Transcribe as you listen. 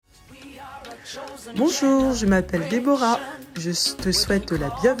Bonjour, je m'appelle Déborah. Je te souhaite la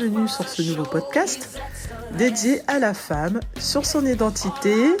bienvenue sur ce nouveau podcast dédié à la femme, sur son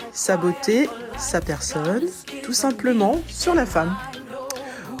identité, sa beauté, sa personne, tout simplement sur la femme.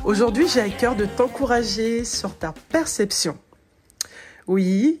 Aujourd'hui, j'ai à cœur de t'encourager sur ta perception.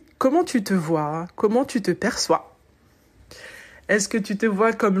 Oui, comment tu te vois, comment tu te perçois? Est-ce que tu te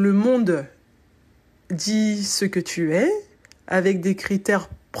vois comme le monde dit ce que tu es, avec des critères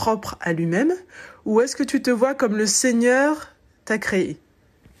propres à lui-même, ou est-ce que tu te vois comme le Seigneur t'a créé?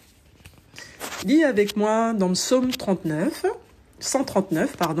 Lis avec moi dans le Psaume 139.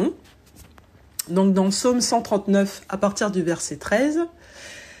 Donc dans le Psaume 139, à partir du verset 13,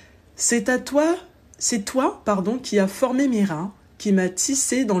 c'est toi qui as formé mes reins, qui m'as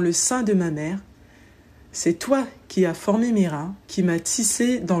tissé dans le sein de ma mère. C'est toi qui as formé mes reins, qui m'as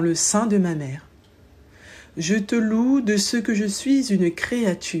tissé dans le sein de ma mère. Je te loue de ce que je suis une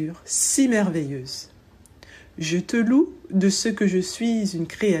créature si merveilleuse. Je te loue de ce que je suis une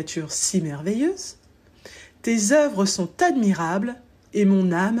créature si merveilleuse. Tes œuvres sont admirables et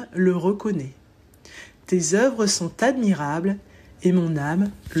mon âme le reconnaît. Tes œuvres sont admirables et mon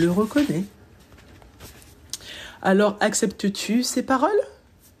âme le reconnaît. Alors acceptes-tu ces paroles?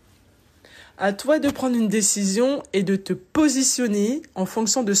 À toi de prendre une décision et de te positionner en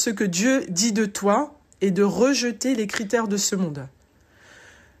fonction de ce que Dieu dit de toi et de rejeter les critères de ce monde.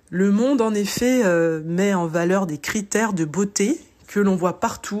 Le monde, en effet, met en valeur des critères de beauté que l'on voit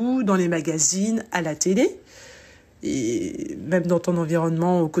partout, dans les magazines, à la télé, et même dans ton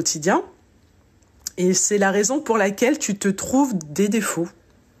environnement au quotidien. Et c'est la raison pour laquelle tu te trouves des défauts.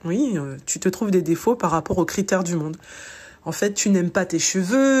 Oui, tu te trouves des défauts par rapport aux critères du monde. En fait, tu n'aimes pas tes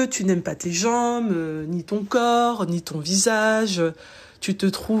cheveux, tu n'aimes pas tes jambes, ni ton corps, ni ton visage. Tu te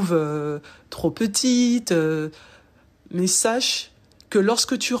trouves trop petite. Mais sache que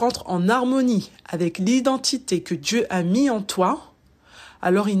lorsque tu rentres en harmonie avec l'identité que Dieu a mis en toi,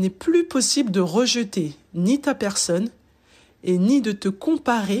 alors il n'est plus possible de rejeter ni ta personne et ni de te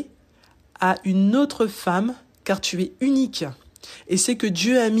comparer à une autre femme, car tu es unique. Et ce que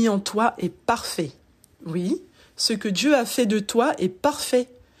Dieu a mis en toi est parfait. Oui, ce que Dieu a fait de toi est parfait.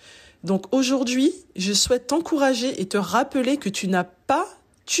 Donc aujourd'hui, je souhaite t'encourager et te rappeler que tu n'es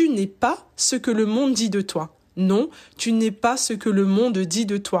pas ce que le monde dit de toi. Non, tu n'es pas ce que le monde dit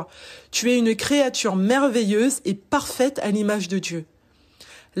de toi. Tu es une créature merveilleuse et parfaite à l'image de Dieu.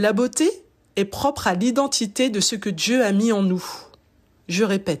 La beauté est propre à l'identité de ce que Dieu a mis en nous. Je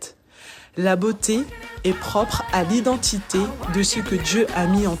répète, la beauté est propre à l'identité de ce que Dieu a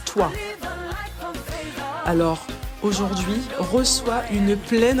mis en toi. Alors, aujourd'hui, reçois une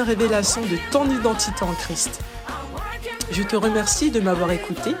pleine révélation de ton identité en Christ. Je te remercie de m'avoir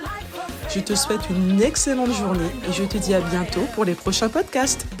écouté. Je te souhaite une excellente journée et je te dis à bientôt pour les prochains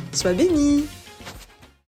podcasts. Sois béni!